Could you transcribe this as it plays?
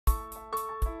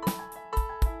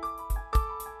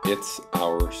It's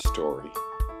Our Story.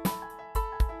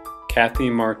 Kathy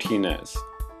Martinez,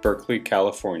 Berkeley,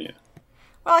 California.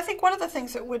 Well, I think one of the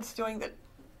things that WID's doing that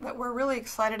we're really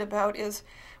excited about is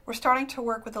we're starting to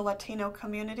work with the Latino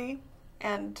community.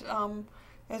 And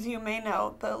as you may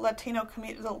know, the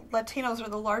Latinos are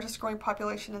the largest growing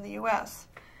population in the U.S.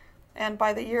 And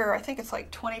by the year, I think it's like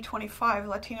 2025,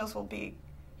 Latinos will be,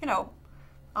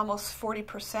 almost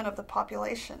 40% of the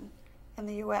population in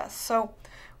the U.S. So,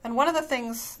 and one of the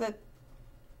things that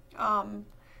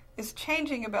is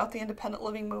changing about the independent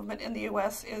living movement in the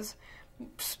U.S. is,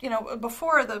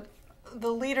 before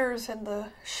the leaders and the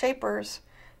shapers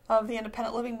of the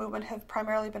independent living movement have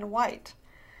primarily been white.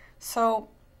 So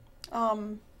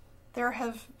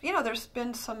there's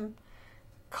been some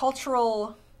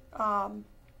cultural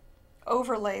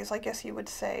overlays, I guess you would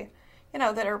say,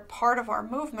 that are part of our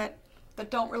movement that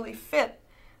don't really fit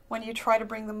when you try to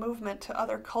bring the movement to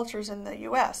other cultures in the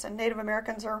U.S. And Native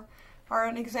Americans are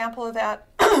an example of that.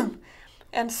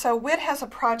 And so WID has a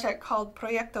project called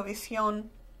Proyecto Visión,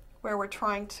 where we're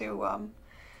trying to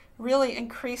really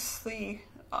increase the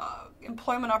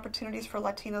employment opportunities for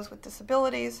Latinos with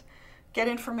disabilities, get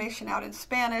information out in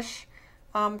Spanish,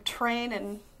 train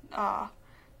and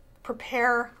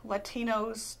prepare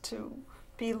Latinos to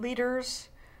be leaders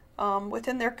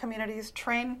within their communities,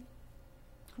 train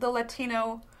the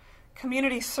Latino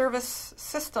community service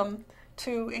system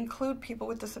to include people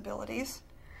with disabilities,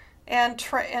 and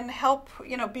help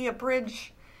be a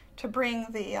bridge to bring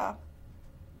the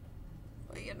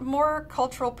more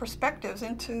cultural perspectives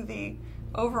into the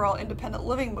overall independent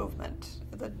living movement,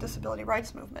 the disability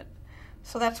rights movement.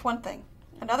 So that's one thing.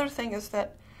 Another thing is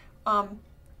that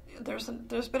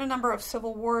there's been a number of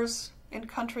civil wars in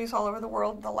countries all over the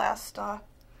world in the last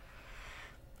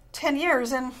 10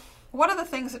 years, and one of the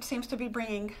things that seems to be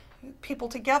bringing people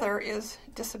together is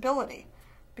disability,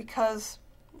 because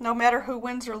no matter who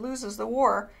wins or loses the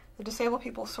war, the disabled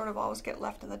people sort of always get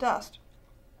left in the dust.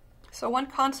 So one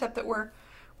concept that we're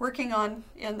working on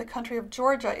in the country of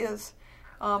Georgia is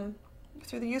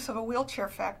through the use of a wheelchair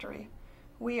factory.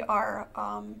 We are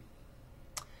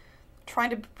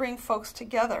trying to bring folks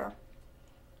together,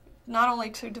 not only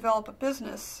to develop a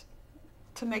business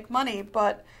to make money,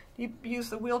 but you use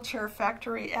the wheelchair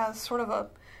factory as sort of a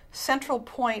central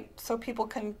point so people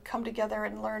can come together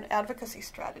and learn advocacy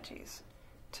strategies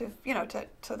so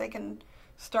they can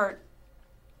start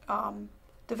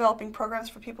developing programs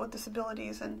for people with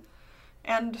disabilities and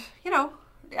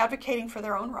advocating for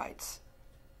their own rights.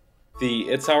 The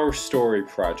It's Our Story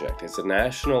project is a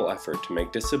national effort to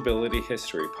make disability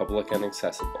history public and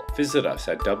accessible. Visit us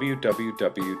at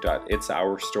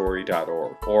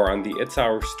www.itsourstory.org or on the It's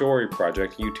Our Story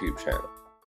project YouTube channel.